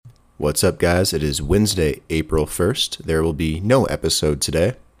What's up, guys? It is Wednesday, April 1st. There will be no episode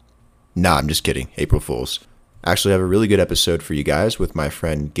today. Nah, I'm just kidding. April Fools. Actually, I have a really good episode for you guys with my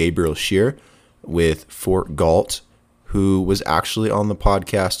friend Gabriel Scheer with Fort Galt, who was actually on the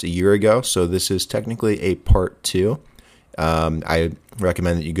podcast a year ago. So this is technically a part two. I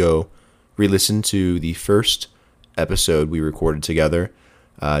recommend that you go re-listen to the first episode we recorded together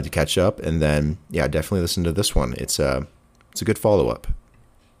to catch up. And then, definitely listen to this one. It's a good follow-up.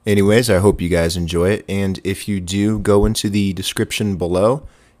 Anyways, I hope you guys enjoy it, and if you do, go into the description below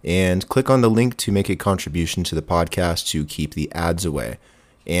and click on the link to make a contribution to the podcast to keep the ads away.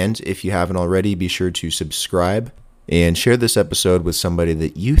 And if you haven't already, be sure to subscribe and share this episode with somebody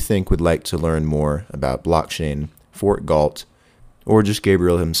that you think would like to learn more about blockchain, Fort Galt, or just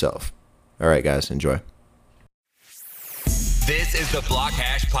Gabriel himself. All right, guys, enjoy. This is the Block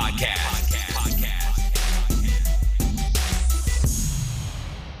Hash Podcast.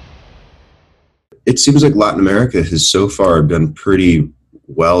 It seems like Latin America has so far done pretty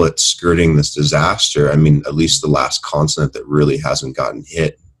well at skirting this disaster. I mean, at least the last continent that really hasn't gotten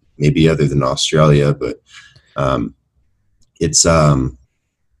hit, maybe other than Australia, but it's not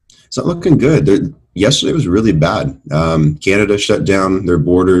looking good. Yesterday was really bad. Canada shut down their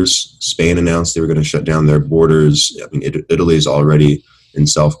borders. Spain announced they were going to shut down their borders. I mean, Italy is already in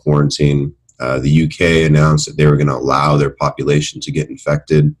self-quarantine. The UK announced that they were going to allow their population to get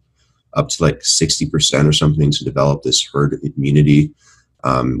infected up to like 60% or something to develop this herd immunity,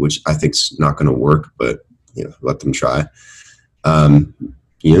 which I think is not going to work, but let them try. The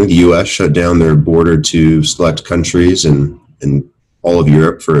U.S. shut down their border to select countries and all of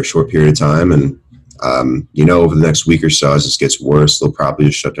Europe for a short period of time. And, over the next week or so, as this gets worse, they'll probably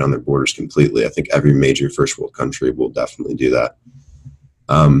just shut down their borders completely. I think every major first world country will definitely do that.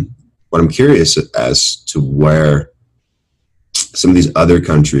 What I'm curious as to where some of these other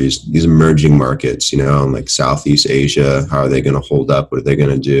countries, these emerging markets, like Southeast Asia, how are they going to hold up? What are they going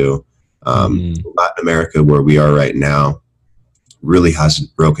to do? Latin America, where we are right now, really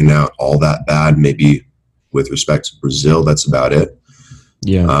hasn't broken out all that bad. Maybe with respect to Brazil, that's about it.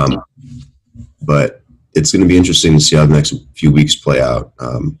 Yeah. But it's going to be interesting to see how the next few weeks play out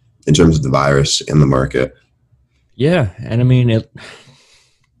in terms of the virus and the market. Yeah. And I mean,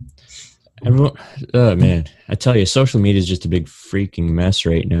 everyone, oh man, I tell you, social media is just a big freaking mess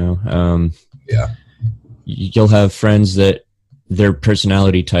right now. You'll have friends that their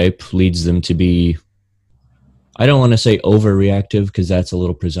personality type leads them to be, I don't want to say overreactive because that's a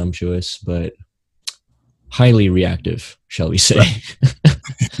little presumptuous, but highly reactive, shall we say.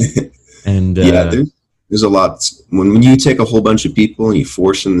 And there's a lot. When you take a whole bunch of people and you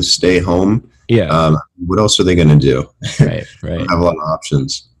force them to stay home, what else are they going to do? Right. They don't have a lot of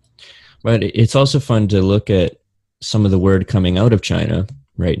options. But it's also fun to look at some of the word coming out of China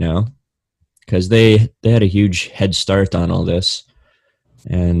right now, because they had a huge head start on all this.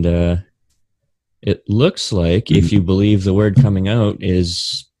 And it looks like, if you believe the word coming out,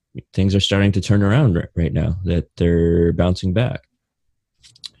 is things are starting to turn around right now, that they're bouncing back.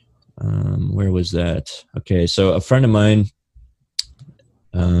 Where was that? Okay, so a friend of mine,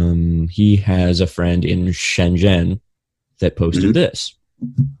 he has a friend in Shenzhen that posted this.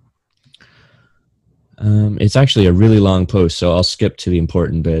 It's actually a really long post, so I'll skip to the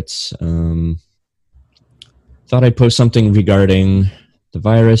important bits. Thought I'd post something regarding the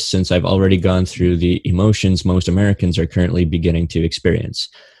virus, since I've already gone through the emotions most Americans are currently beginning to experience.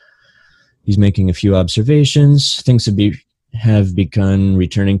 He's making a few observations. Things have begun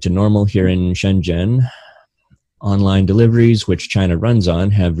returning to normal here in Shenzhen. Online deliveries, which China runs on,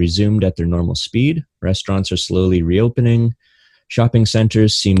 have resumed at their normal speed. Restaurants are slowly reopening. Shopping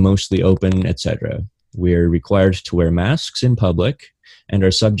centers seem mostly open, etc. We're required to wear masks in public and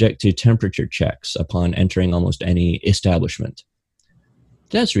are subject to temperature checks upon entering almost any establishment.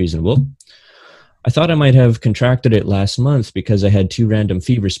 That's reasonable. I thought I might have contracted it last month because I had 2 random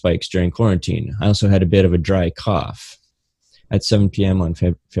fever spikes during quarantine. I also had a bit of a dry cough. At 7 p.m. on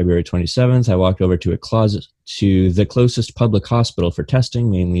February 27th, I walked over to the closest public hospital for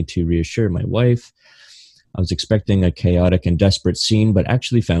testing, mainly to reassure my wife. I was expecting a chaotic and desperate scene, but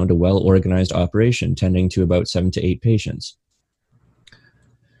actually found a well-organized operation tending to about 7 to 8 patients.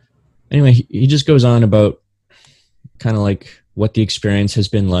 Anyway, he just goes on about kind of like what the experience has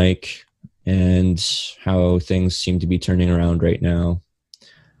been like and how things seem to be turning around right now.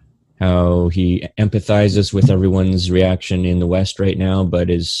 How he empathizes with everyone's reaction in the West right now, but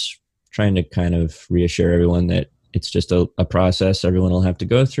is trying to kind of reassure everyone that it's just a process everyone will have to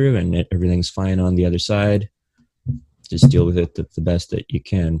go through, and everything's fine on the other side. Just deal with it the best that you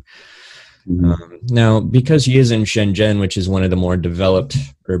can. Now, because he is in Shenzhen, which is one of the more developed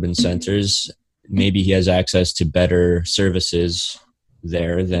urban centers, maybe he has access to better services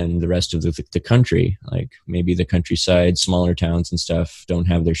there than the rest of the country. Like maybe the countryside, smaller towns and stuff don't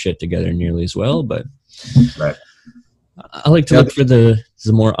have their shit together nearly as well, but Right. I like to look for the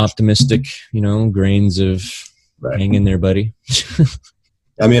more optimistic, grains of hang in there, buddy.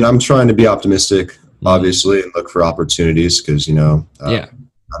 I mean, I'm trying to be optimistic, obviously, and look for opportunities because, out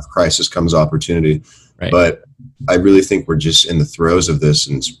of crisis comes opportunity. Right. But I really think we're just in the throes of this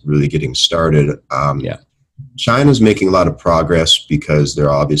and it's really getting started. China's making a lot of progress because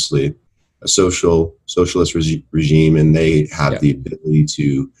they're obviously a socialist regime and they have the ability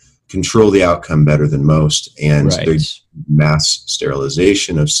to control the outcome better than most. And there's mass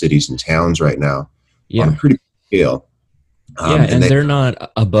sterilization of cities and towns right now on a pretty big scale. And they're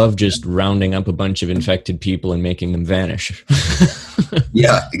not above just rounding up a bunch of infected people and making them vanish.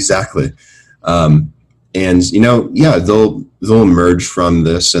 Yeah, exactly. They'll emerge from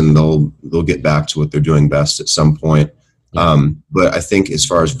this and they'll get back to what they're doing best at some point. But I think as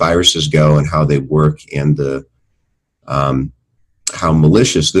far as viruses go and how they work and the how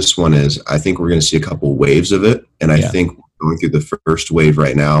malicious this one is, I think we're going to see a couple waves of it. And I think we're going through the first wave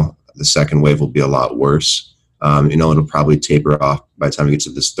right now. The second wave will be a lot worse. It'll probably taper off by the time we get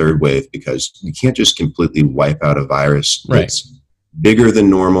to this third wave because you can't just completely wipe out a virus that's bigger than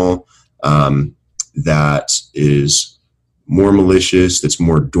normal, that is more malicious, that's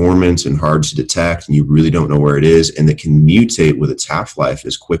more dormant and hard to detect, and you really don't know where it is, and that can mutate with its half-life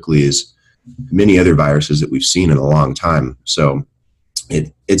as quickly as many other viruses that we've seen in a long time. So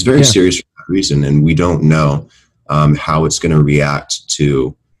it's very serious for that reason, and we don't know how it's going to react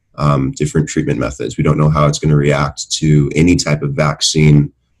to different treatment methods. We don't know how it's going to react to any type of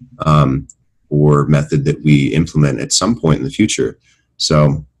vaccine or method that we implement at some point in the future.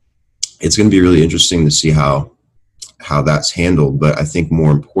 So it's going to be really interesting to see how that's handled. But I think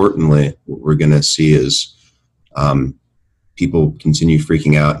more importantly, what we're going to see is people continue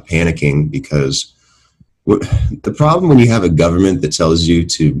freaking out, panicking, because the problem when you have a government that tells you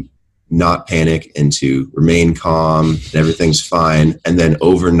to not panic and to remain calm and everything's fine, and then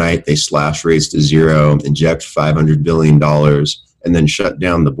overnight they slash rates to zero, inject $500 billion, and then shut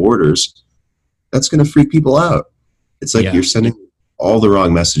down the borders, that's going to freak people out. It's like you're sending all the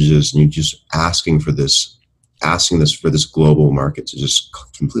wrong messages and you're just asking for this global market to just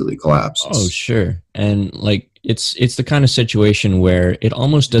completely collapse. Oh, sure. And it's the kind of situation where it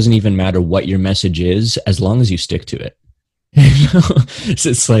almost doesn't even matter what your message is as long as you stick to it. So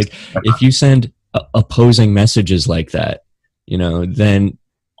it's like if you send opposing messages like that, then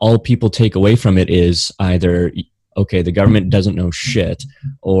all people take away from it is either, okay, the government doesn't know shit,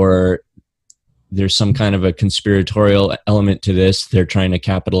 or there's some kind of a conspiratorial element to this. They're trying to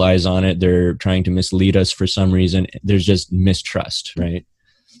capitalize on it. They're trying to mislead us for some reason. There's just mistrust, right?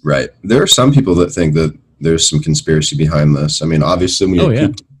 Right. There are some people that think that there's some conspiracy behind this. I mean, obviously when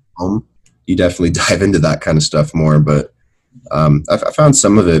you're at home, you definitely dive into that kind of stuff more, but I found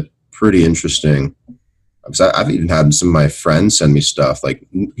some of it pretty interesting. I've even had some of my friends send me stuff, like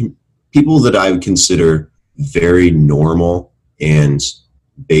people that I would consider very normal and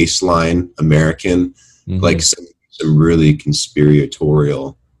baseline American, like some really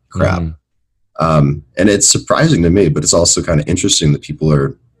conspiratorial crap. And it's surprising to me, but it's also kind of interesting that people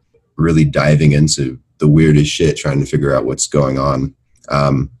are really diving into the weirdest shit, trying to figure out what's going on.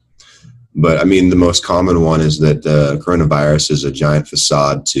 But I mean, the most common one is that coronavirus is a giant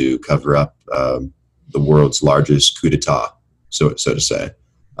facade to cover up the world's largest coup d'etat, so to say,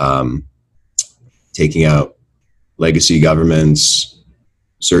 taking out legacy governments,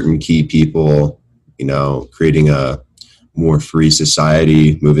 certain key people, creating a more free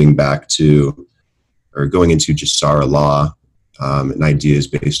society, moving back to or going into Jassara law, and ideas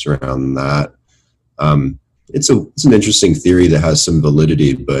based around that. It's an interesting theory that has some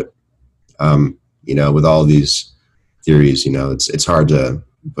validity, but with all these theories, it's hard to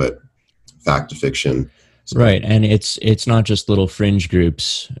put fact to fiction. So. Right. And it's not just little fringe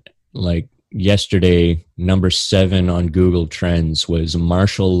groups. Like yesterday, number 7 on Google Trends was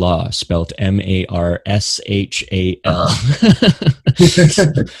martial law, spelled MARSHAL.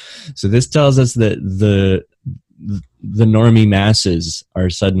 So this tells us that the normie masses are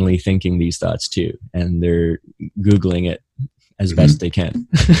suddenly thinking these thoughts too, and they're Googling it as best they can.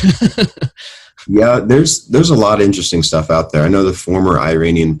 Yeah, there's a lot of interesting stuff out there. I know the former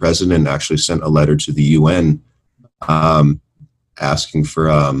Iranian president actually sent a letter to the UN asking for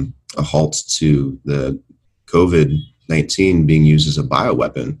a halt to the COVID-19 being used as a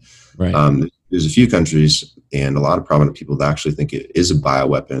bioweapon. Right. there's a few countries and a lot of prominent people that actually think it is a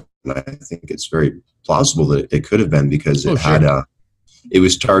bioweapon. And I think it's very plausible that it could have been, because it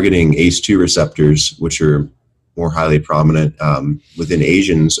was targeting ACE2 receptors, which are more highly prominent within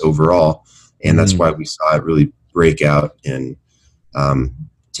Asians overall. And that's why we saw it really break out and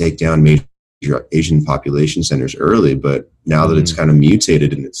take down major Asian population centers early. But now that it's kind of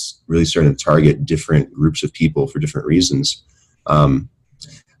mutated and it's really starting to target different groups of people for different reasons,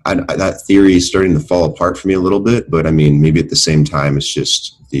 that theory is starting to fall apart for me a little bit. But I mean, maybe at the same time, it's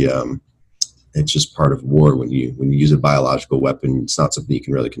just it's just part of war. When you use a biological weapon, it's not something you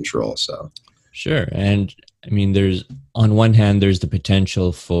can really control. So sure. And I mean, there's, on one hand, there's the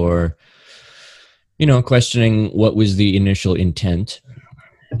potential for, questioning what was the initial intent.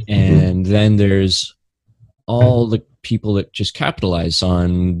 And then there's all the people that just capitalize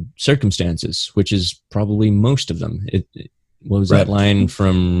on circumstances, which is probably most of them. What was that line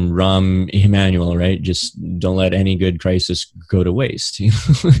from Rahm Emanuel, right? Just don't let any good crisis go to waste.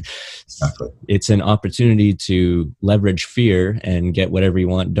 Exactly. It's an opportunity to leverage fear and get whatever you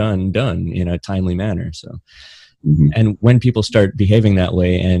want done in a timely manner. So, and when people start behaving that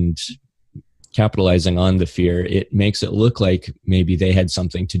way and capitalizing on the fear, it makes it look like maybe they had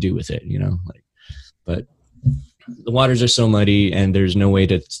something to do with it, but the waters are so muddy and there's no way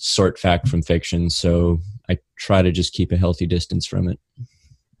to sort fact from fiction. So I try to just keep a healthy distance from it.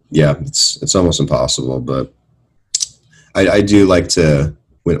 Yeah, it's almost impossible, but I do like to,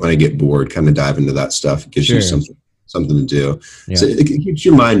 when I get bored, kind of dive into that stuff. It gives you something to do. Yeah. So it keeps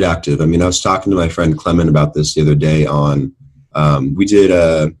your mind active. I mean, I was talking to my friend Clement about this the other day on, we did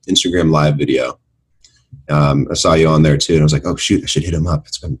a Instagram live video. I saw you on there too, and I was like, oh shoot, I should hit him up.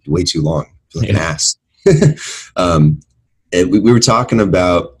 It's been way too long. I feel like an ass. And we were talking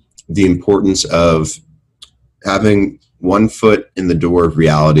about the importance of having one foot in the door of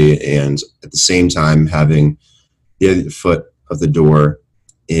reality and at the same time having the other foot of the door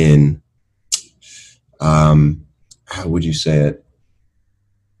in, how would you say it?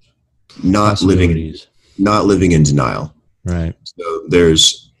 Not living in denial. Right. So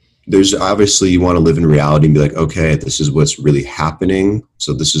there's obviously, you want to live in reality and be like, okay, this is what's really happening.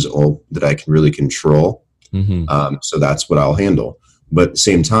 So this is all that I can really control. So that's what I'll handle. But at the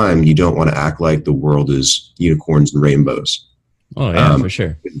same time, you don't want to act like the world is unicorns and rainbows. Oh, yeah, for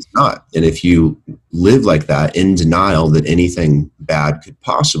sure. It's not. And if you live like that, in denial that anything bad could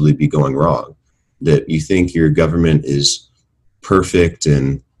possibly be going wrong, that you think your government is perfect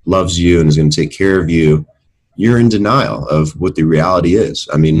and loves you and is going to take care of you, you're in denial of what the reality is.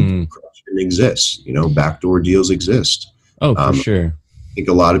 I mean, corruption exists. Backdoor deals exist. Oh, for sure. I think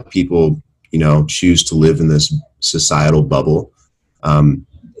a lot of people, choose to live in this societal bubble.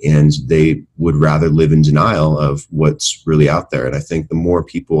 And they would rather live in denial of what's really out there. And I think the more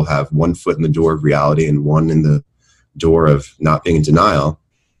people have one foot in the door of reality and one in the door of not being in denial,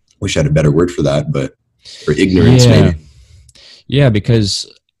 wish I had a better word for that, but for ignorance, maybe. Yeah, because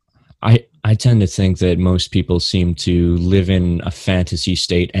I tend to think that most people seem to live in a fantasy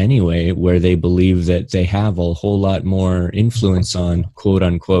state anyway, where they believe that they have a whole lot more influence on quote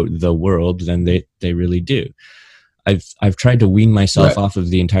unquote the world than they really do. I've tried to wean myself off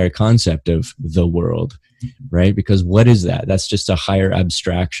of the entire concept of the world, right? Because what is that? That's just a higher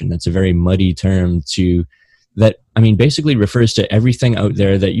abstraction. That's a very muddy term basically refers to everything out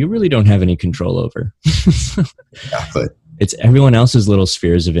there that you really don't have any control over. Exactly. It's everyone else's little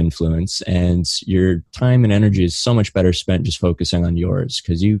spheres of influence, and your time and energy is so much better spent just focusing on yours,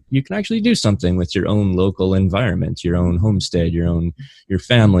 because you can actually do something with your own local environment, your own homestead, your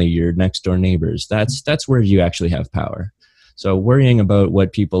family, your next door neighbors. That's where you actually have power. So worrying about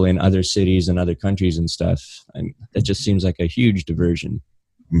what people in other cities and other countries and stuff, that just seems like a huge diversion.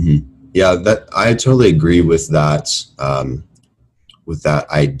 Yeah, that I totally agree with that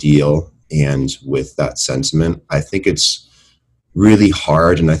ideal and with that sentiment. I think it's really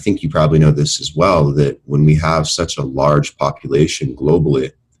hard, and I think you probably know this as well, that when we have such a large population globally,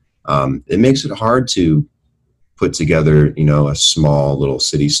 it makes it hard to put together, a small little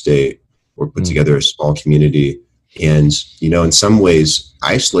city-state or put together a small community and, in some ways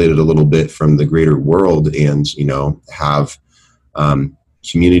isolate it a little bit from the greater world and, have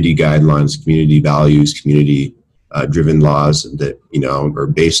community guidelines, community values, community driven laws that, are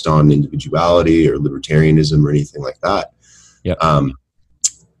based on individuality or libertarianism or anything like that. Yep.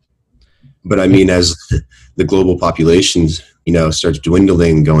 But I mean, as the global population, starts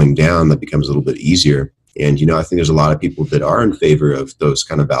dwindling, going down, that becomes a little bit easier. And, I think there's a lot of people that are in favor of those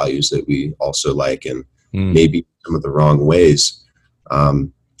kind of values that we also like, and maybe some of the wrong ways.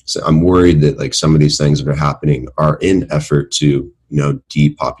 So I'm worried that like some of these things that are happening are in effort to,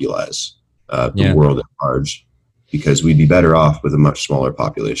 depopulize the world at large, because we'd be better off with a much smaller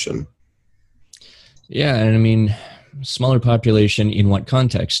population. Yeah, and I mean, smaller population in what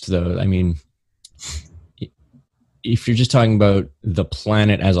context, though? I mean, if you're just talking about the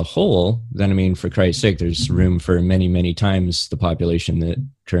planet as a whole, then, I mean, for Christ's sake, there's room for many, many times the population that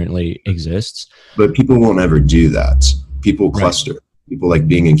currently exists. But people won't ever do that. People cluster. Right. People like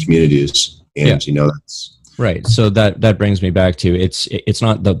being in communities, and that's right. So that brings me back to it's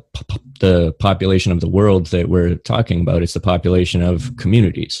not the population of the world that we're talking about. It's the population of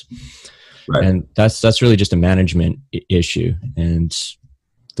communities. Right. And that's really just a management issue. And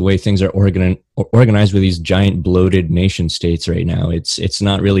the way things are organized with these giant bloated nation states right now, it's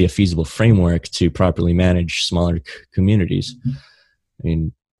not really a feasible framework to properly manage smaller communities. I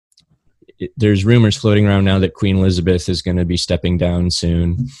mean, there's rumors floating around now that Queen Elizabeth is going to be stepping down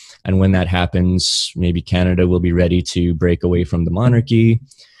soon. And when that happens, maybe Canada will be ready to break away from the monarchy.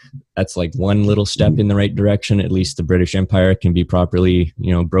 That's like one little step in the right direction. At least the British Empire can be properly,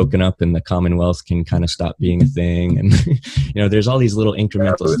 broken up, and the Commonwealth can kind of stop being a thing. And, there's all these little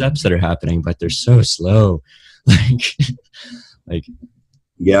incremental steps that are happening, but they're so slow.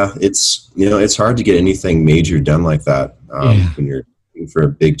 Yeah, it's hard to get anything major done like that when you're looking for a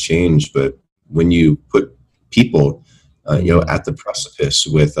big change. But when you put people, at the precipice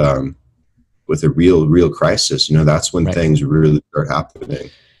with a real crisis, that's when things really start happening.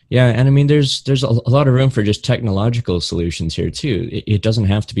 Yeah, and I mean, there's a lot of room for just technological solutions here too. It doesn't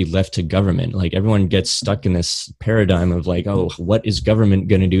have to be left to government. Like, everyone gets stuck in this paradigm of like, oh, what is government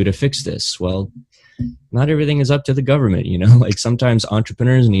going to do to fix this? Well, not everything is up to the government. Like, sometimes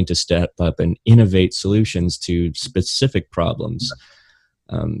entrepreneurs need to step up and innovate solutions to specific problems.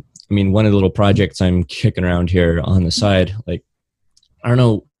 I mean, one of the little projects I'm kicking around here on the side, like, I don't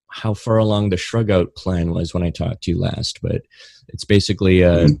know how far along the Shrug Out plan was when I talked to you last, but it's basically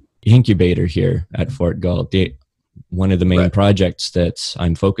a incubator here at Fort Galt. One of the main projects that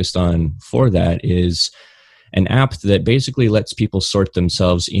I'm focused on for that is an app that basically lets people sort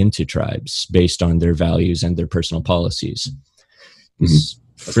themselves into tribes based on their values and their personal policies.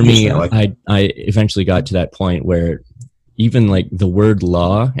 For me, I eventually got to that point where even like the word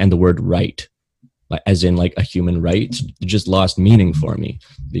law and the word right, as in like a human right, just lost meaning for me,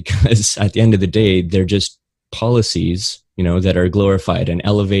 because at the end of the day, they're just policies, that are glorified and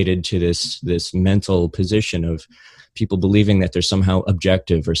elevated to this mental position of people believing that they're somehow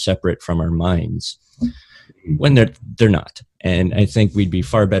objective or separate from our minds, when they're not. And I think we'd be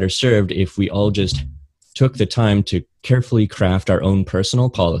far better served if we all just took the time to carefully craft our own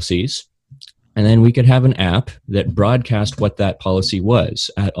personal policies, and then we could have an app that broadcast what that policy was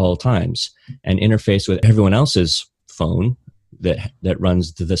at all times and interface with everyone else's phone that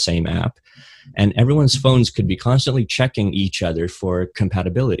runs the same app. And everyone's phones could be constantly checking each other for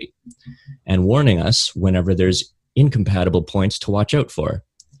compatibility and warning us whenever there's incompatible points to watch out for.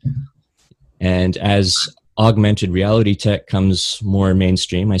 And as augmented reality tech comes more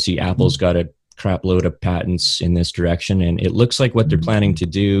mainstream, I see Apple's got a crap load of patents in this direction, and it looks like what they're planning to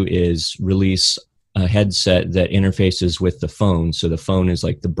do is release a headset that interfaces with the phone. So the phone is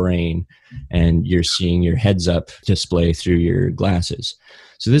like the brain, and you're seeing your heads up display through your glasses.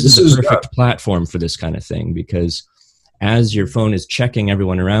 So this is the perfect platform for this kind of thing, because as your phone is checking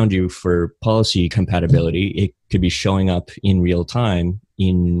everyone around you for policy compatibility, it could be showing up in real time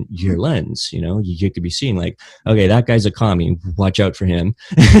in your lens. You could be seeing like, okay, that guy's a commie, watch out for him.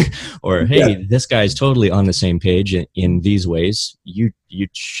 Or, hey, this guy's totally on the same page in these ways. You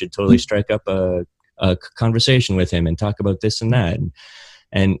should totally strike up a conversation with him and talk about this and that.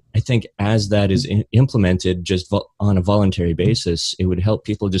 And I think as that is implemented just on a voluntary basis, it would help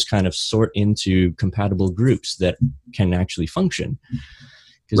people just kind of sort into compatible groups that can actually function.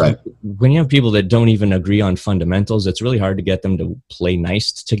 Because when you have people that don't even agree on fundamentals, it's really hard to get them to play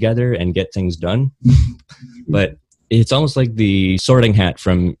nice together and get things done. But it's almost like the sorting hat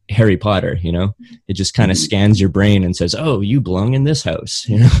from Harry Potter, It just kind of scans your brain and says, oh, you belong in this house,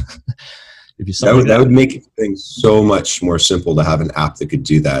 That would make things so much more simple to have an app that could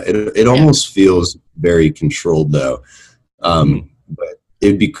do that. It almost feels very controlled, though. But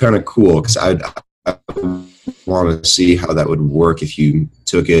it'd be kind of cool, because I want to see how that would work if you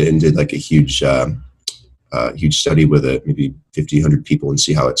took it and did like a huge study with it, maybe 50, 100 people, and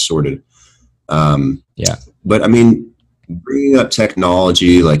see how it's sorted. But I mean, bringing up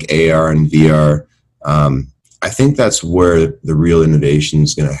technology like AR and VR, I think that's where the real innovation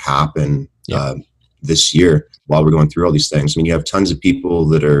is going to happen this year while we're going through all these things. I mean, you have tons of people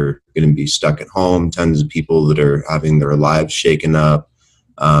that are going to be stuck at home, tons of people that are having their lives shaken up,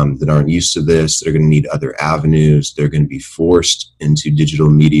 that aren't used to this, that are going to need other avenues. They're going to be forced into digital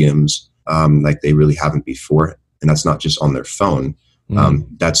mediums. like they really haven't before. And that's not just on their phone.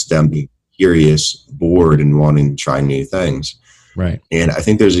 That's them being curious, bored, and wanting to try new things. Right. And I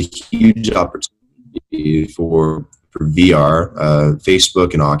think there's a huge opportunity for VR,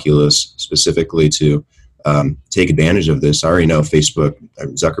 Facebook and Oculus specifically to take advantage of this. I already know Facebook,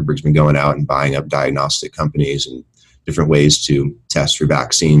 Zuckerberg's been going out and buying up diagnostic companies and different ways to test for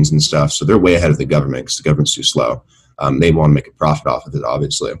vaccines and stuff. So they're way ahead of the government because the government's too slow. They want to make a profit off of it,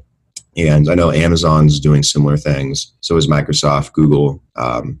 obviously. And I know Amazon's doing similar things. So is Microsoft, Google,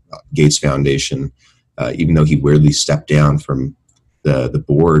 Gates Foundation, even though he weirdly stepped down from the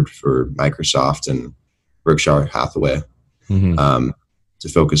board for Microsoft and Berkshire Hathaway to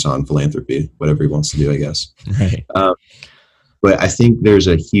focus on philanthropy, whatever he wants to do, I guess. Right. But I think there's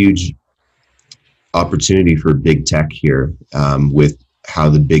a huge opportunity for big tech here with how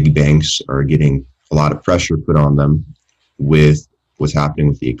the big banks are getting a lot of pressure put on them with what's happening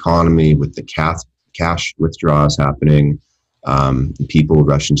with the economy, with the cash withdrawals happening, people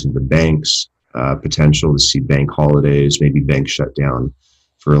rushing to the banks, potential to see bank holidays, maybe banks shut down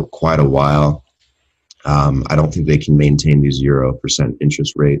for quite a while. I don't think they can maintain these 0%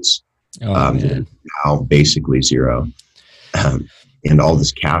 interest rates. Now basically zero. And all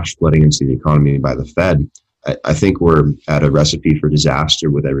this cash flooding into the economy by the Fed. I think we're at a recipe for disaster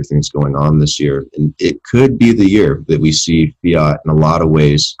with everything that's going on this year. And it could be the year that we see fiat in a lot of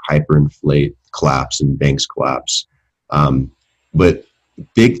ways hyperinflate, collapse, and banks collapse. But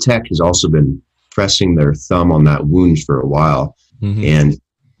big tech has also been pressing their thumb on that wound for a while. And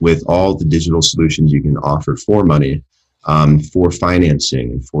with all the digital solutions you can offer for money, for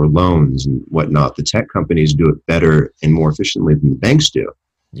financing and for loans and whatnot, the tech companies do it better and more efficiently than the banks do.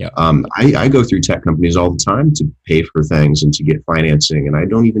 Yeah. I go through tech companies all the time to pay for things and to get financing, and I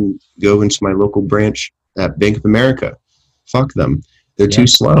don't even go into my local branch at Bank of America. Fuck them. They're too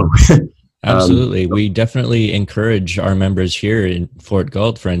slow. Absolutely. We definitely encourage our members here in Fort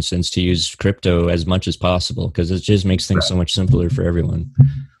Galt, for instance, to use crypto as much as possible because it just makes things so much simpler for everyone.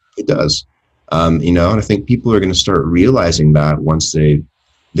 It does. And I think people are going to start realizing that once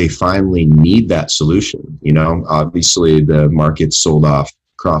they finally need that solution. Obviously the market's sold off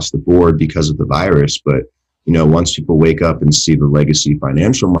across the board because of the virus, but once people wake up and see the legacy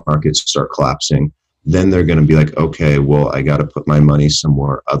financial markets start collapsing, then they're going to be like, okay, well, I got to put my money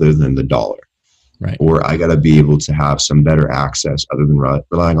somewhere other than the dollar, right? Or I got to be able to have some better access other than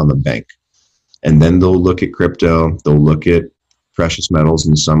relying on the bank. And then they'll look at crypto, they'll look at precious metals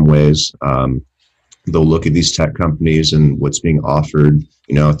in some ways. They'll look at these tech companies and what's being offered,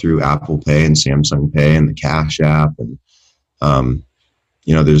 through Apple Pay and Samsung Pay and the Cash App. And,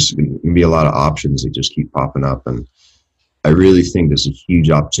 there's going to be a lot of options that just keep popping up. And I really think there's a huge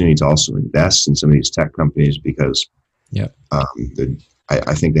opportunity to also invest in some of these tech companies because I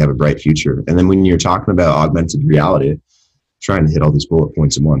think they have a bright future. And then when you're talking about augmented reality, trying to hit all these bullet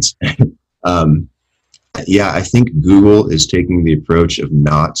points at once. I think Google is taking the approach of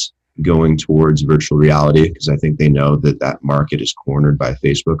not going towards virtual reality because I think they know that market is cornered by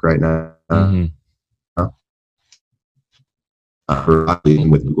Facebook right now.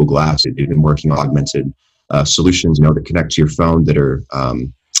 With Google Glass, they've been working on augmented solutions, that connect to your phone that are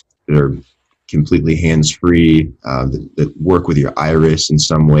completely hands-free, that work with your iris in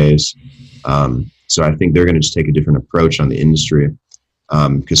some ways. So I think they're going to just take a different approach on the industry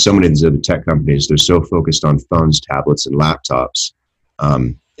because so many of the other tech companies, they're so focused on phones, tablets, and laptops.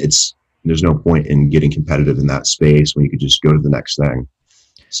 There's no point in getting competitive in that space when you could just go to the next thing.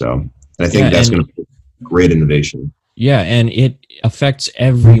 So and I think that's going to be great innovation. Yeah, and it affects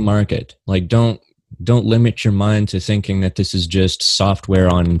every market. Like, don't limit your mind to thinking that this is just software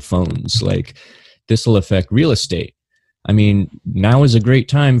on phones. Like, this will affect real estate. I mean, now is a great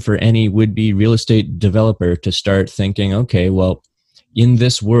time for any would-be real estate developer to start thinking, okay, well, in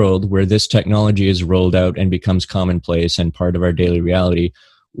this world where this technology is rolled out and becomes commonplace and part of our daily reality,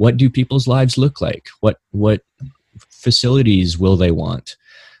 what do people's lives look like? What facilities will they want?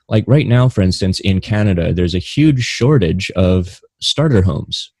 Like right now, for instance, in Canada, there's a huge shortage of starter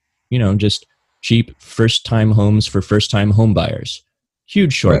homes, just cheap first-time homes for first-time home buyers.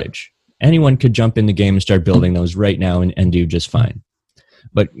 Huge shortage. Right. Anyone could jump in the game and start building those right now and do just fine.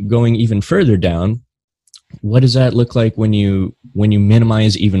 But going even further down, what does that look like when you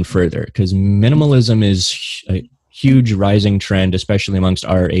minimize even further? Because minimalism is a huge rising trend, especially amongst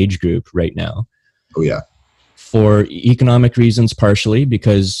our age group right now. Oh, yeah. For economic reasons, partially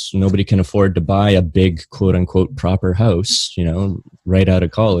because nobody can afford to buy a big, quote unquote, proper house, right out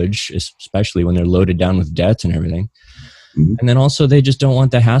of college, especially when they're loaded down with debt and everything. Mm-hmm. And then also they just don't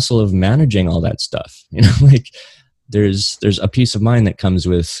want the hassle of managing all that stuff. there's a peace of mind that comes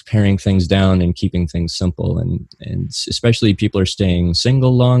with paring things down and keeping things simple, and especially people are staying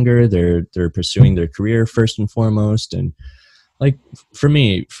single longer. They're pursuing their career first and foremost. And like for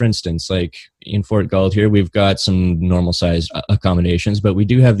me, for instance, like in Fort Galt here, we've got some normal sized accommodations, but we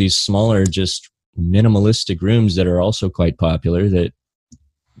do have these smaller, just minimalistic rooms that are also quite popular. That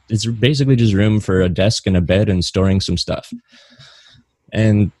it's basically just room for a desk and a bed and storing some stuff.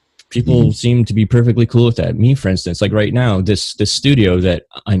 And people seem to be perfectly cool with that. Me, for instance, like right now, this studio that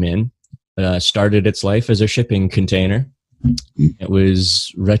I'm in started its life as a shipping container. It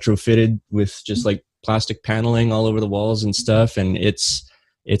was retrofitted with just like plastic paneling all over the walls and stuff. And it's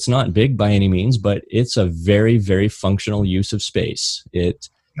not big by any means, but it's a very, very functional use of space. It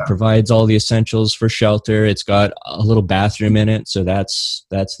provides all the essentials for shelter. It's got a little bathroom in it, so that's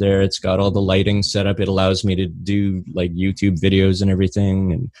there. It's got all the lighting set up. It allows me to do like YouTube videos and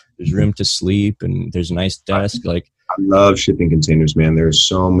everything, and there's room to sleep, and there's a nice desk. Like, I love shipping containers, man. There's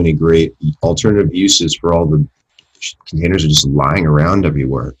so many great alternative uses for all the containers are just lying around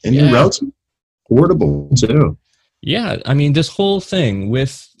everywhere, and they're relatively affordable too. Yeah, I mean, this whole thing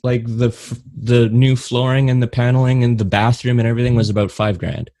with like the new flooring and the paneling and the bathroom and everything was about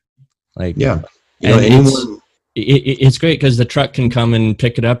 $5,000. Like, yeah, it's great because the truck can come and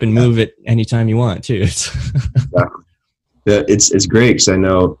pick it up and move it anytime you want too. It's great because I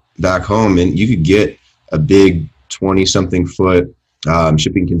know back home, and you could get a big 20-something foot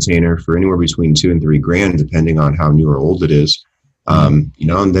shipping container for anywhere between $2,000 and $3,000, depending on how new or old it is. And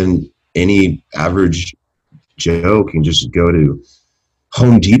then any average Joe can just go to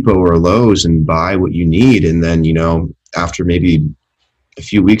Home Depot or Lowe's and buy what you need. And then, after maybe a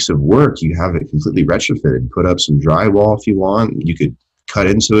few weeks of work, you have it completely retrofitted, put up some drywall if you want. You could cut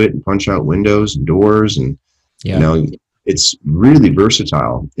into it and punch out windows and doors. And, it's really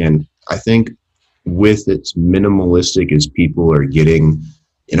versatile. And I think with its minimalistic as people are getting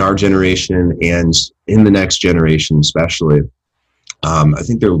in our generation and in the next generation, especially, I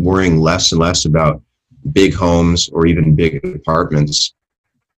think they're worrying less and less about big homes or even big apartments,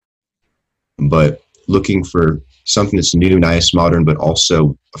 but looking for something that's new, nice, modern, but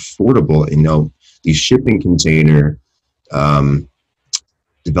also affordable. These shipping container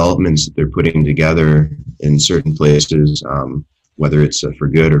developments that they're putting together in certain places, whether it's for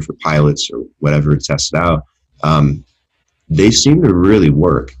good or for pilots or whatever it's tested out, they seem to really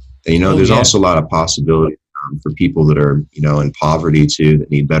work. And, there's also a lot of possibility for people that are, in poverty too,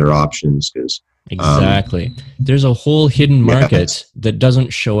 that need better options because exactly. There's a whole hidden market that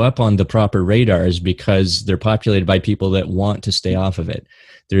doesn't show up on the proper radars because they're populated by people that want to stay off of it.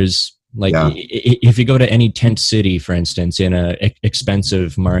 There's if you go to any tent city, for instance, in a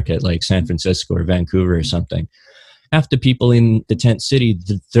expensive market like San Francisco or Vancouver or something, half the people in the tent city,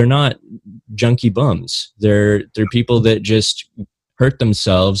 they're not junkie bums. They're people that just hurt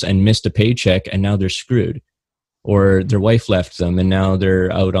themselves and missed a paycheck and now they're screwed. Or their wife left them and now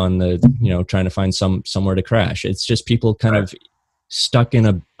they're out on the, trying to find somewhere to crash. It's just people kind of stuck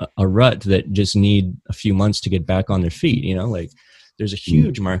in a rut that just need a few months to get back on their feet. There's a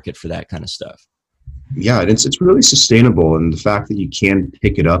huge market for that kind of stuff. Yeah, and it's really sustainable. And the fact that you can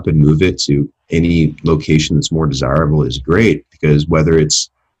pick it up and move it to any location that's more desirable is great, because whether it's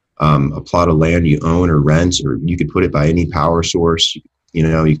a plot of land you own or rent, or you could put it by any power source, you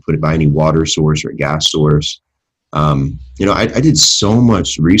could put it by any water source or a gas source. I did so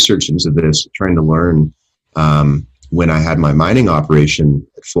much research into this, trying to learn when I had my mining operation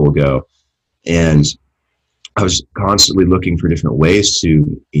at full go. And I was constantly looking for different ways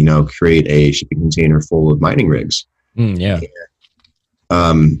to, create a shipping container full of mining rigs. I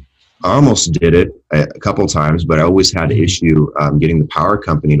almost did it a couple of times, but I always had an issue getting the power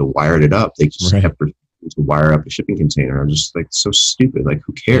company to wire it up. They just kept refusing to wire up a shipping container. I'm just like, so stupid. Like,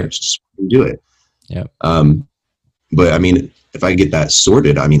 who cares? Just do it. Yeah. But I mean, if I get that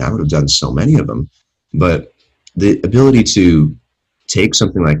sorted, I would have done so many of them. But the ability to take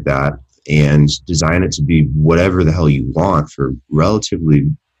something like that and design it to be whatever the hell you want for relatively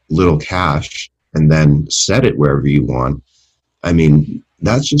little cash, and then set it wherever you want,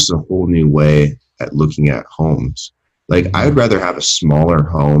 that's just a whole new way at looking at homes. Like, I would rather have a smaller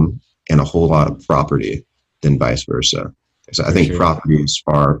home and a whole lot of property than vice versa. So I think property is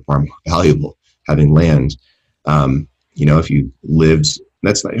far, far more valuable. Having land, if you lived,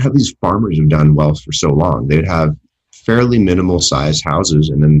 that's like how these farmers have done well for so long. They'd have fairly minimal sized houses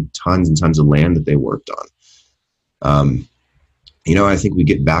and then tons and tons of land that they worked on. I think we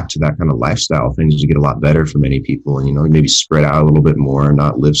get back to that kind of lifestyle. Things get a lot better for many people, and, maybe spread out a little bit more and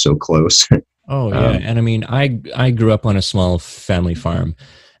not live so close. Oh yeah. And I grew up on a small family farm,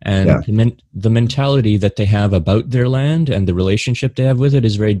 And Yeah. the mentality that they have about their land and the relationship they have with it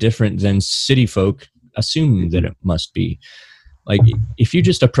is very different than city folk assume that it must be. Like, if you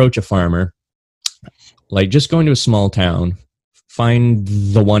just approach a farmer, like just going to a small town, find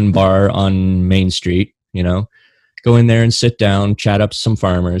the one bar on Main Street, you know, go in there and sit down, chat up some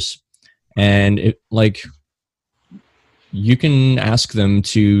farmers, and you can ask them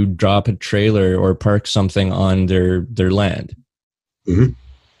to drop a trailer or park something on their land. Mhm.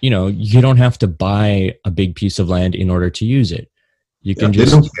 You know, you don't have to buy a big piece of land in order to use it. You can They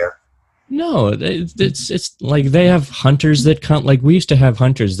just don't care. no, it's like they have hunters that come. Like, we used to have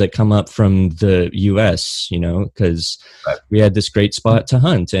hunters that come up from the U.S., you know, because Right. we had this great spot to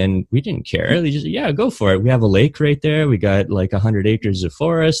hunt, and we didn't care. They just, yeah, go for it. We have a lake right there. We got like 100 acres of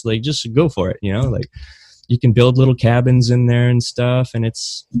forest. Like, just go for it. You know, like you can build little cabins in there and stuff, and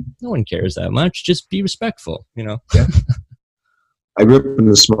it's no one cares that much. Just be respectful. You know. I grew up in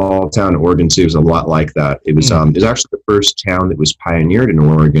a small town in Oregon too. It was a lot like that. It was it was actually the first town that was pioneered in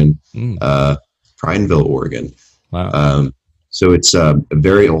Oregon, Prineville, Oregon. Wow. So it's a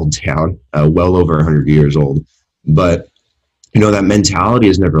very old town, well over 100 years old. But you know, that mentality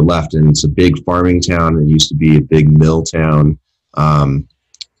has never left, and it's a big farming town. It used to be a big mill town.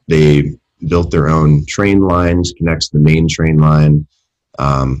 They built their own train lines, connects to the main train line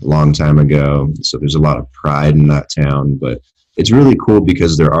a long time ago. So there's a lot of pride in that town. But it's really cool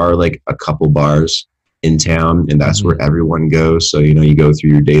because there are like a couple bars in town, and that's where everyone goes. So, you know, you go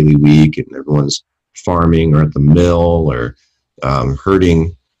through your daily week and everyone's farming or at the mill or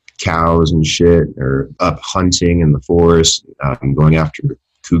herding cows and shit, or up hunting in the forest, going after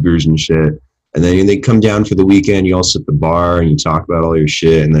cougars and shit. And then they come down for the weekend, you all sit at the bar and you talk about all your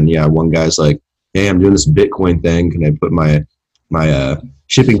shit. And then, yeah, one guy's like, hey, I'm doing this Bitcoin thing. Can I put my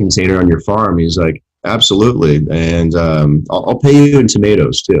shipping container on your farm? He's like, absolutely. And I'll pay you in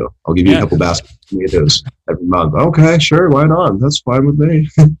tomatoes too. I'll give you a couple baskets of tomatoes every month. Okay, sure. Why not? That's fine with me.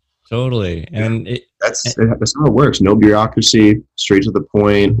 Totally. And that's how it works. No bureaucracy, straight to the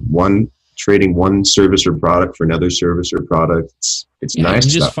point. Trading one service or product for another service or product. It's nice.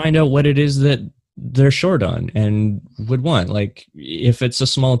 You just find out what it is that they're short on and would want. Like, if it's a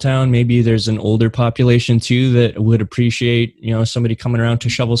small town, maybe there's an older population too that would appreciate, you know, somebody coming around to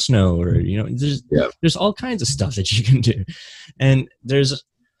shovel snow, or, you know, there's all kinds of stuff that you can do. And there's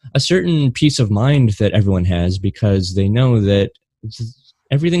a certain peace of mind that everyone has because they know that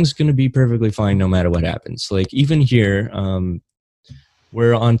everything's going to be perfectly fine no matter what happens. Like, even here,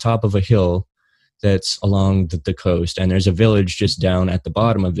 we're on top of a hill that's along the coast, and there's a village just down at the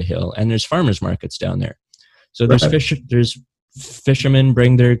bottom of the hill, and there's farmers markets down there. So there's there's fishermen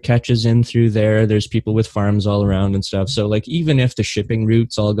bring their catches in through there. There's people with farms all around and stuff. So, like, even if the shipping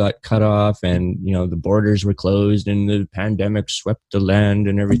routes all got cut off and, you know, the borders were closed and the pandemic swept the land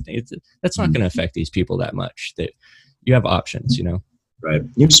and everything, that's not going to affect these people that much. That you have options, you know. Right.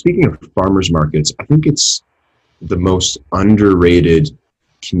 You know, speaking of farmers markets, I think it's the most underrated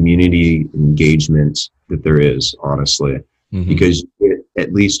community engagement that there is, honestly, because you get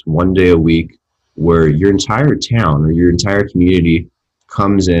at least one day a week where your entire town or your entire community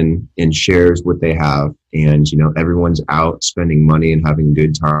comes in and shares what they have, and, you know, everyone's out spending money and having a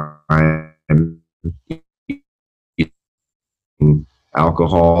good time,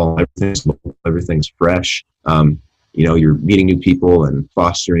 alcohol, everything's fresh. You know, you're meeting new people and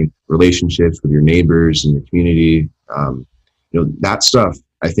fostering relationships with your neighbors and your community. You know, that stuff,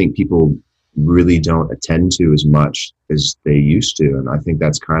 I think people really don't attend to as much as they used to. And I think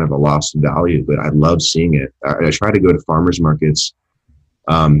that's kind of a lost value, but I love seeing it. I try to go to farmers markets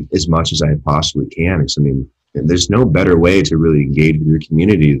as much as I possibly can. Because, I mean, there's no better way to really engage with your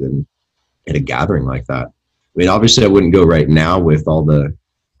community than at a gathering like that. I mean, obviously I wouldn't go right now with all the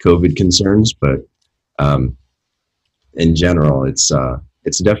COVID concerns, but in general, it's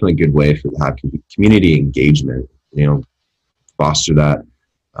definitely a good way to have community engagement, you know, foster that,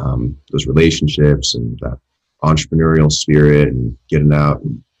 those relationships and that entrepreneurial spirit, and getting out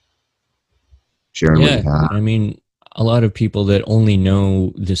and sharing what you have. I mean, a lot of people that only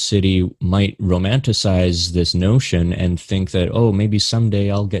know the city might romanticize this notion and think that, oh, maybe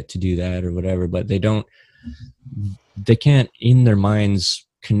someday I'll get to do that or whatever, but they can't in their minds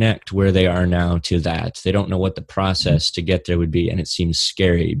connect where they are now to that. They don't know what the process to get there would be, and it seems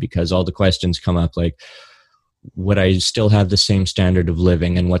scary because all the questions come up like, would I still have the same standard of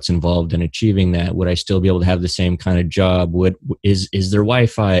living and what's involved in achieving that? Would I still be able to have the same kind of job? Is there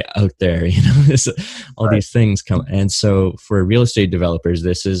Wi-Fi out there? You know, all these things come. And so for real estate developers,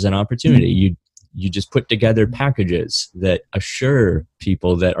 this is an opportunity. You just put together packages that assure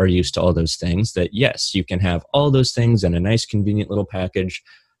people that are used to all those things that, yes, you can have all those things in a nice, convenient little package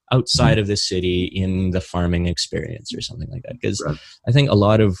outside of the city in the farming experience or something like that. Because Right. I think a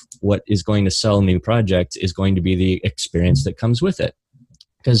lot of what is going to sell new projects is going to be the experience that comes with it.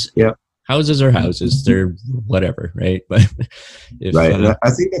 Because Yeah. houses are houses, they're whatever, right? But if, Right. And I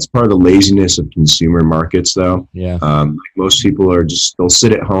think that's part of the laziness of consumer markets, though. yeah, Like most people are just, they'll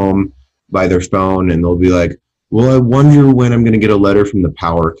sit at home by their phone and they'll be like, well, I wonder when I'm going to get a letter from the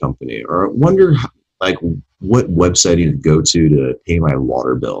power company, or I wonder like what website I need to go to pay my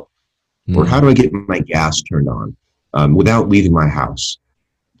water bill, or how do I get my gas turned on without leaving my house.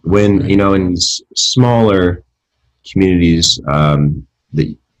 When, you know, in these smaller communities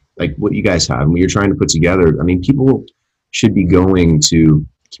that like what you guys have and what you're trying to put together, I mean, people should be going to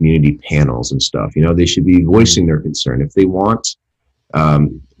community panels and stuff. You know, they should be voicing their concern. If they want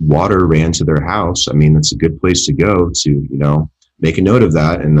water ran to their house, I mean, that's a good place to go to, you know, make a note of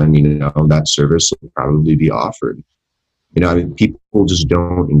that. And then, you know, that service will probably be offered. You know, I mean, people just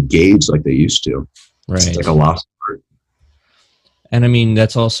don't engage like they used to. right. It's like a lost art. And I mean,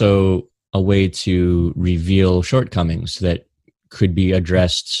 that's also a way to reveal shortcomings that could be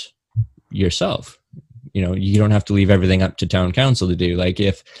addressed yourself. You know, you don't have to leave everything up to town council to do. Like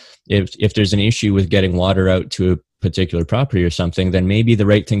if there's an issue with getting water out to a particular property or something, then maybe the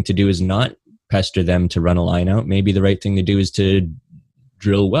right thing to do is not pester them to run a line out. Maybe the right thing to do is to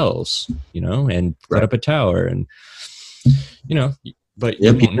drill wells, you know, and put up a tower and, you know, but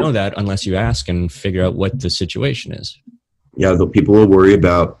you won't know that unless you ask and figure out what the situation is. Yeah, the people will worry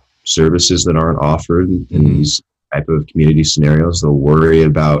about services that aren't offered in these type of community scenarios. They'll worry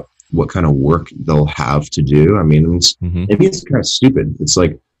about what kind of work they'll have to do. I mean, it's kind of stupid. It's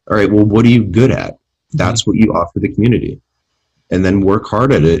like, all right, well, what are you good at? That's what you offer the community. And then work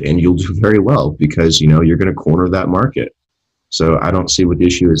hard at it and you'll do very well because, you know, you're going to corner that market. So I don't see what the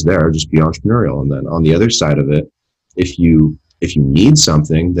issue is there. Just be entrepreneurial. And then on the other side of it, if you need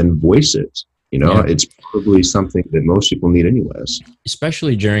something, then voice it. You know, it's probably something that most people need anyways.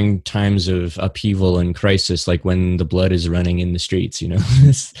 Especially during times of upheaval and crisis, like when the blood is running in the streets, you know,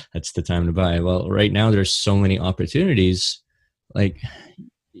 that's the time to buy. Well, right now there's so many opportunities. Like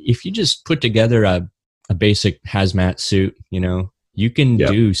if you just put together a basic hazmat suit, you know, you can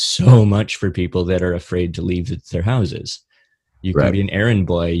do so much for people that are afraid to leave their houses. You can be an errand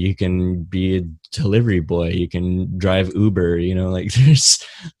boy. You can be a delivery boy. You can drive Uber. You know, like there's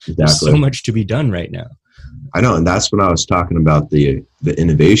so much to be done right now. I know, and that's when I was talking about the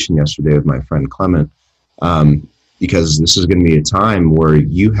innovation yesterday with my friend Clement, because this is going to be a time where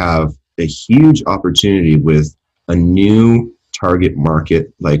you have a huge opportunity with a new target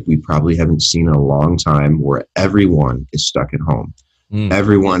market like we probably haven't seen in a long time, where everyone is stuck at home.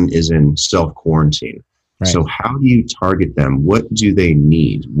 Everyone is in self-quarantine. Right. So how do you target them? What do they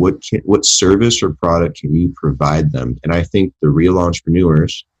need? What service or product can you provide them? And I think the real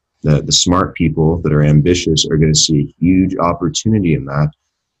entrepreneurs, the smart people that are ambitious, are going to see a huge opportunity in that.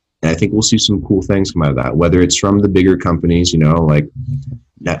 And I think we'll see some cool things come out of that, whether it's from the bigger companies, you know, like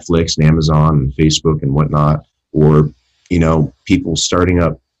Netflix and Amazon and Facebook and whatnot, or, you know, people starting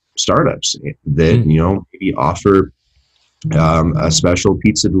up startups that, you know, maybe offer a special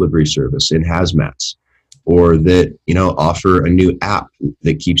pizza delivery service in hazmats, or that, you know, offer a new app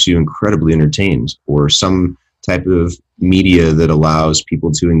that keeps you incredibly entertained, or some type of media that allows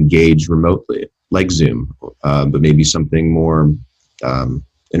people to engage remotely, like Zoom, but maybe something more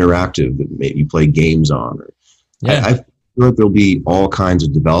interactive that maybe you play games on. I feel like there'll be all kinds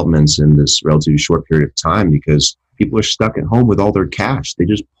of developments in this relatively short period of time because people are stuck at home with all their cash. They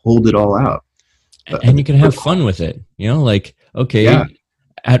just pulled it all out. And you can have fun with it, you know, like, okay,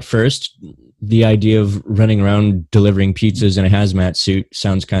 at first, the idea of running around delivering pizzas in a hazmat suit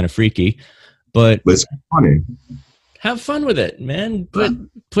sounds kind of freaky, but it's funny. Have fun with it, man.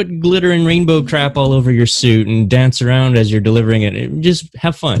 Put glitter and rainbow crap all over your suit and dance around as you're delivering it. Just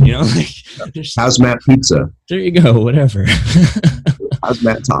have fun, you know? Like, hazmat pizza. There you go, whatever.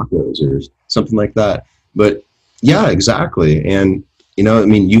 Hazmat tacos or something like that. But yeah, exactly. And, you know, I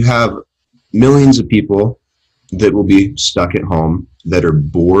mean, you have millions of people that will be stuck at home, that are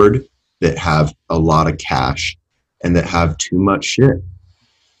bored, that have a lot of cash, and that have too much shit.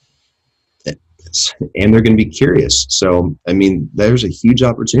 And they're going to be curious. So, I mean, there's a huge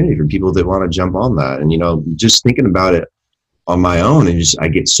opportunity for people that want to jump on that. And, you know, just thinking about it on my own, and I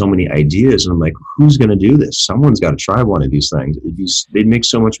get so many ideas, and I'm like, who's going to do this? Someone's got to try one of these things. They'd make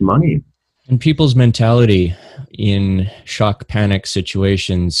so much money. And people's mentality in shock panic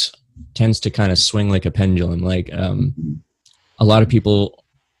situations tends to kind of swing like a pendulum. Like a lot of people,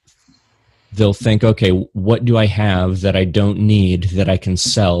 they'll think, okay, what do I have that I don't need that I can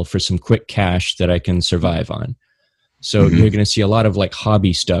sell for some quick cash that I can survive on? So you're going to see a lot of like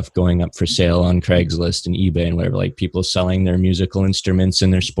hobby stuff going up for sale on Craigslist and eBay and whatever, like people selling their musical instruments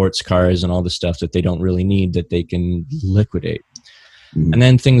and their sports cars and all the stuff that they don't really need that they can liquidate. And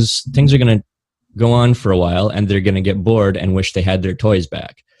then things are going to go on for a while, and they're going to get bored and wish they had their toys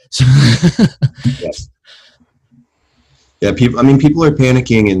back. So Yes. Yeah, people are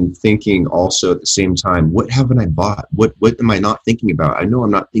panicking and thinking also at the same time, what haven't I bought? What am I not thinking about? I know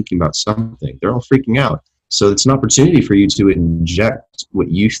I'm not thinking about something. They're all freaking out. So it's an opportunity for you to inject what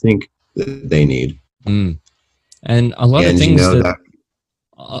you think that they need. And a lot of things a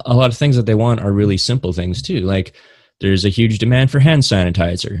lot of things that they want are really simple things too. Like there's a huge demand for hand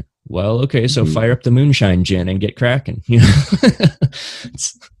sanitizer. Well, okay, so fire up the moonshine gin and get cracking. You know?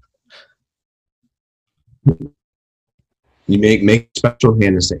 You make special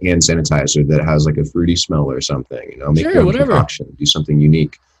hand sanitizer that has like a fruity smell or something. You know, make Sure, your own whatever. concoction, do something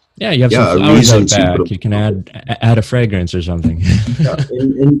unique. Yeah, you have some flowers out back. You can add a fragrance or something. Yeah,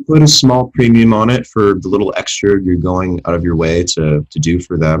 and put a small premium on it for the little extra you're going out of your way to do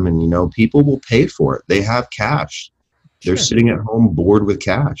for them. And, you know, people will pay for it. They have cash. They're sitting at home bored with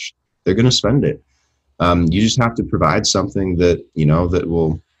cash. They're going to spend it. You just have to provide something that, you know, that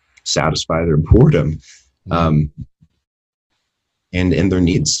will satisfy their boredom and their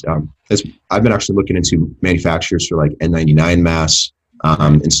needs. I've been actually looking into manufacturers for like N95 masks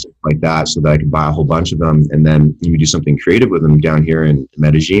and stuff like that, so that I can buy a whole bunch of them, and then you do something creative with them down here in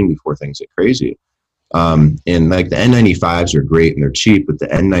Medellin before things get crazy. And like the N95s are great and they're cheap, but the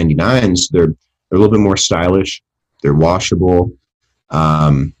N99s, they're a little bit more stylish. They're washable.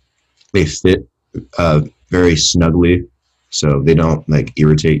 They fit very snugly, so they don't like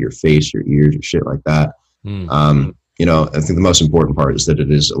irritate your face, your ears, or shit like that. You know, I think the most important part is that it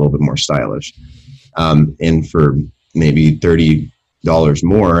is a little bit more stylish. And for maybe $30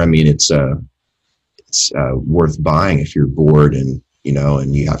 more, I mean, it's worth buying if you're bored and, you know,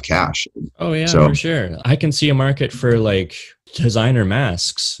 and you have cash. Oh yeah, for sure. I can see a market for like designer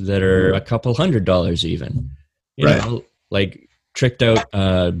masks that are a couple $100 even. You know, like tricked out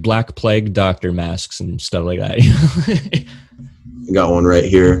Black Plague doctor masks and stuff like that. I got one right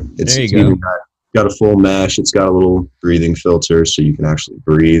here. It's there you go. Got a full mesh. It's got a little breathing filter so you can actually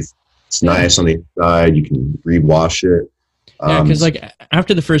breathe. It's nice on the inside. You can rewash it. Yeah, because like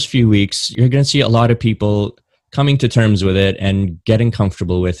after the first few weeks, you're going to see a lot of people coming to terms with it and getting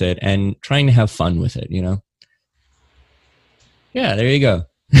comfortable with it and trying to have fun with it, you know? Yeah, there you go.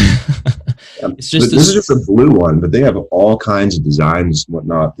 It's just this is just a blue one, but they have all kinds of designs and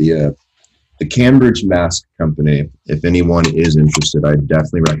whatnot. The Cambridge Mask Company, if anyone is interested, I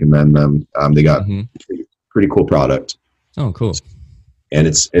definitely recommend them. They got pretty cool product. Oh, cool. And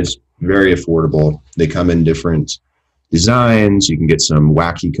it's very affordable. They come in different designs. You can get some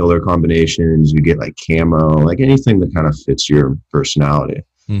wacky color combinations. You get like camo, like anything that kind of fits your personality.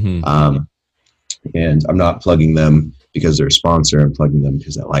 And I'm not plugging them because they're a sponsor. I'm plugging them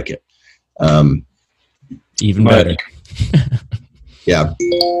because I like it. Even better. Yeah.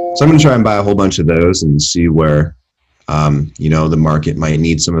 So I'm going to try and buy a whole bunch of those and see where, you know, the market might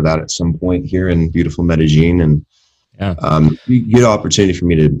need some of that at some point here in beautiful Medellin. And you get an opportunity for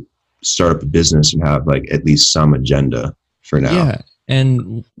me to start up a business and have like at least some agenda for now. Yeah.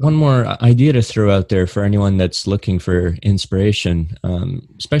 And one more idea to throw out there for anyone that's looking for inspiration,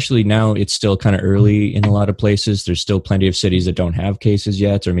 especially now it's still kind of early in a lot of places. There's still plenty of cities that don't have cases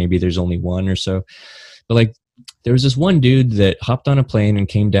yet, or maybe there's only one or so. But like there was this one dude that hopped on a plane and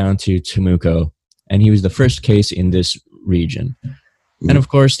came down to Temuco, and he was the first case in this region. And of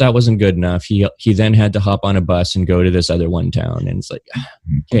course, that wasn't good enough. He then had to hop on a bus and go to this other one town. And it's like,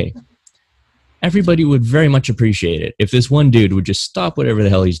 okay, everybody would very much appreciate it if this one dude would just stop whatever the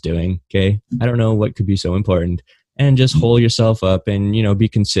hell he's doing. Okay, I don't know what could be so important, and just hold yourself up and, you know, be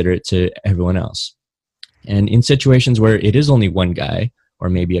considerate to everyone else. And in situations where it is only one guy or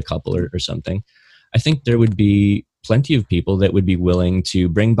maybe a couple or something, I think there would be plenty of people that would be willing to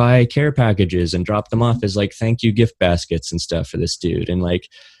bring by care packages and drop them off as like thank you gift baskets and stuff for this dude, and like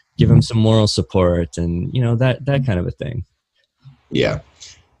give him some moral support and, you know, that kind of a thing. Yeah.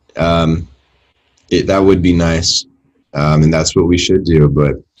 That would be nice. And that's what we should do,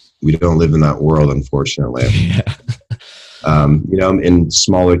 but we don't live in that world, unfortunately. Yeah. You know, in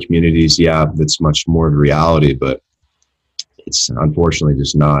smaller communities, yeah, that's much more of a reality, but it's unfortunately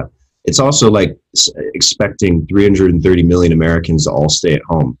just not. It's also like expecting 330 million Americans to all stay at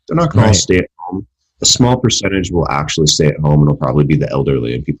home. They're not going to all stay at home. A small percentage will actually stay at home, and it'll probably be the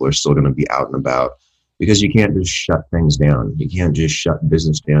elderly, and people are still going to be out and about, because you can't just shut things down. You can't just shut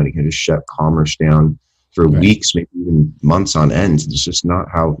business down. You can't just shut commerce down for weeks, maybe even months on end. It's just not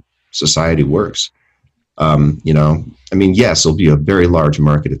how society works. You know, I mean, yes, there'll be a very large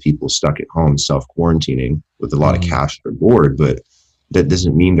market of people stuck at home self-quarantining with a lot of cash or board, but that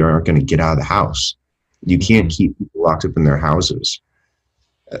doesn't mean they aren't going to get out of the house. You can't keep people locked up in their houses.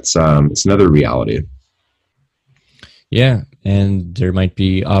 It's another reality. Yeah, and there might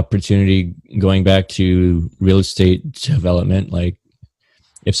be opportunity going back to real estate development. Like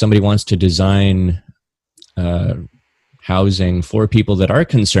if somebody wants to design housing for people that are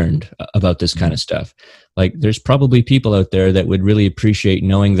concerned about this kind of stuff, like there's probably people out there that would really appreciate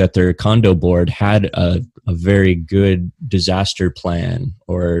knowing that their condo board had a very good disaster plan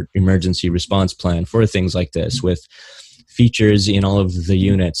or emergency response plan for things like this, with features in all of the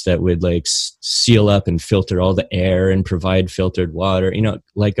units that would like seal up and filter all the air and provide filtered water, you know,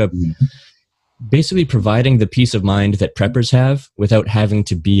 like basically providing the peace of mind that preppers have without having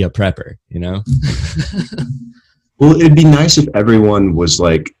to be a prepper, you know? Well, it'd be nice if everyone was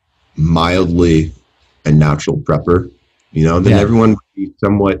like mildly a natural prepper, you know, then everyone would be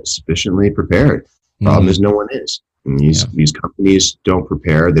somewhat sufficiently prepared. Problem is no one is. And these companies don't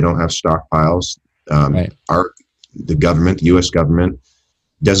prepare. They don't have stockpiles. The government, the U.S. government,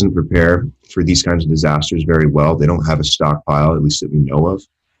 doesn't prepare for these kinds of disasters very well. They don't have a stockpile, at least that we know of.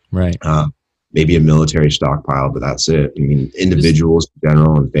 Right. Maybe a military stockpile, but that's it. I mean, individuals in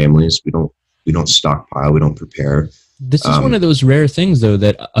general and families, we don't stockpile. We don't prepare. This is one of those rare things, though,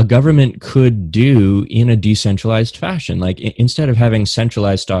 that a government could do in a decentralized fashion. Like instead of having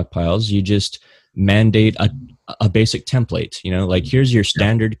centralized stockpiles, you just mandate a basic template, you know, like here's your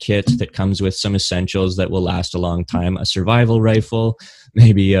standard kit that comes with some essentials that will last a long time, a survival rifle,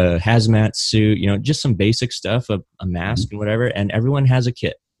 maybe a hazmat suit, you know, just some basic stuff, a mask and whatever, and everyone has a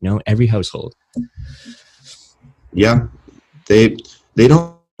kit, you know, every household. Yeah, they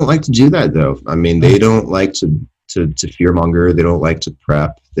don't like to do that, though. I mean, they don't like to fearmonger. They don't like to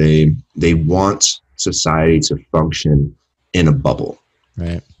prep. They want society to function in a bubble.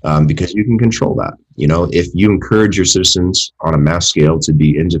 Right. Because you can control that. You know, if you encourage your citizens on a mass scale to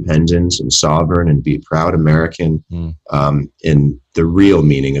be independent and sovereign and be a proud American, in the real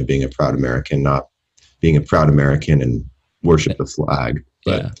meaning of being a proud American, not being a proud American and worship the flag,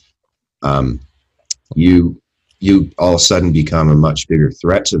 but you all of a sudden become a much bigger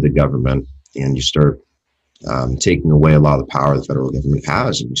threat to the government, and you start taking away a lot of the power the federal government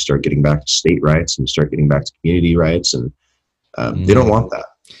has, and you start getting back to state rights, and you start getting back to community rights, and they don't want that.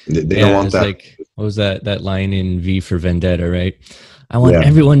 They don't want that. Like, what was that line in V for Vendetta, right? I want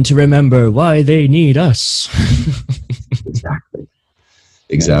everyone to remember why they need us.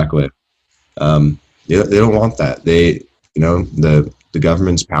 Exactly. They don't want that. They, you know, the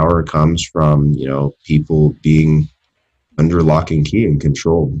government's power comes from, you know, people being under lock and key and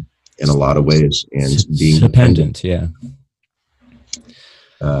controlled in a lot of ways, and being dependent. Yeah.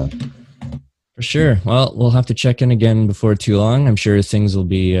 For sure. Well, we'll have to check in again before too long. I'm sure things will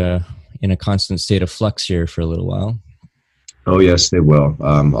be in a constant state of flux here for a little while. Oh, yes, they will.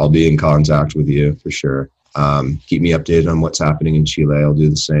 I'll be in contact with you for sure. Keep me updated on what's happening in Chile. I'll do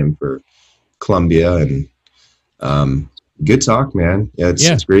the same for Colombia. And good talk, man. Yeah,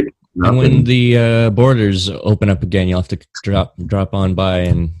 it's great. And when the borders open up again, you'll have to drop on by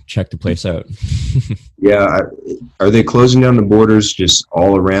and check the place out. Yeah. Are they closing down the borders just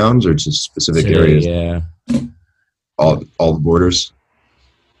all around, or just specific areas? Yeah. All the borders?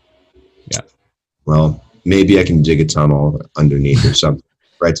 Yeah. Well, maybe I can dig a tunnel underneath or something,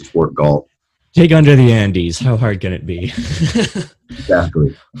 right to Fort Galt. Dig under the Andes. How hard can it be?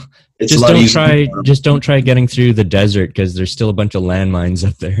 Exactly. It's Just don't try getting through the desert, because there's still a bunch of landmines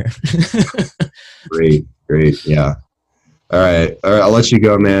up there. Great. Yeah. All right. I'll let you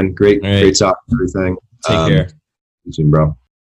go, man. Great talk and everything. Take care. See you soon, bro.